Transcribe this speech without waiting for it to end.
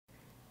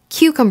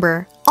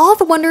Cucumber, all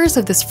the wonders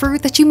of this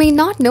fruit that you may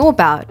not know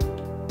about.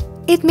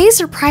 It may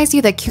surprise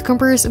you that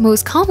cucumbers,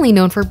 most commonly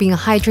known for being a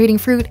hydrating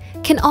fruit,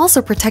 can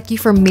also protect you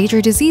from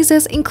major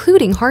diseases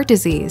including heart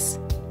disease.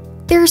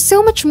 There is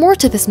so much more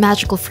to this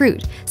magical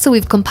fruit, so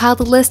we've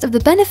compiled a list of the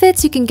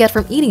benefits you can get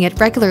from eating it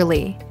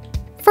regularly.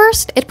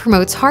 First, it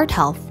promotes heart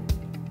health.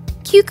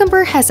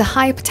 Cucumber has a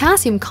high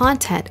potassium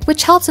content,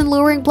 which helps in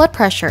lowering blood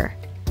pressure.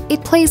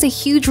 It plays a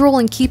huge role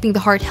in keeping the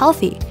heart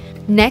healthy.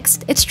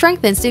 Next, it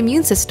strengthens the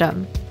immune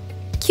system.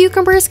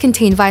 Cucumbers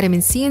contain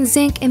vitamin C and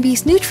zinc, and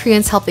these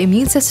nutrients help the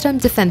immune system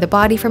defend the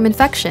body from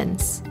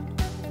infections.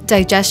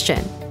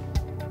 Digestion.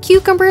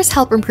 Cucumbers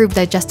help improve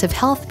digestive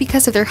health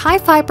because of their high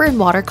fiber and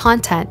water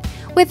content.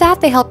 With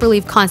that, they help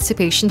relieve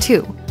constipation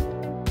too.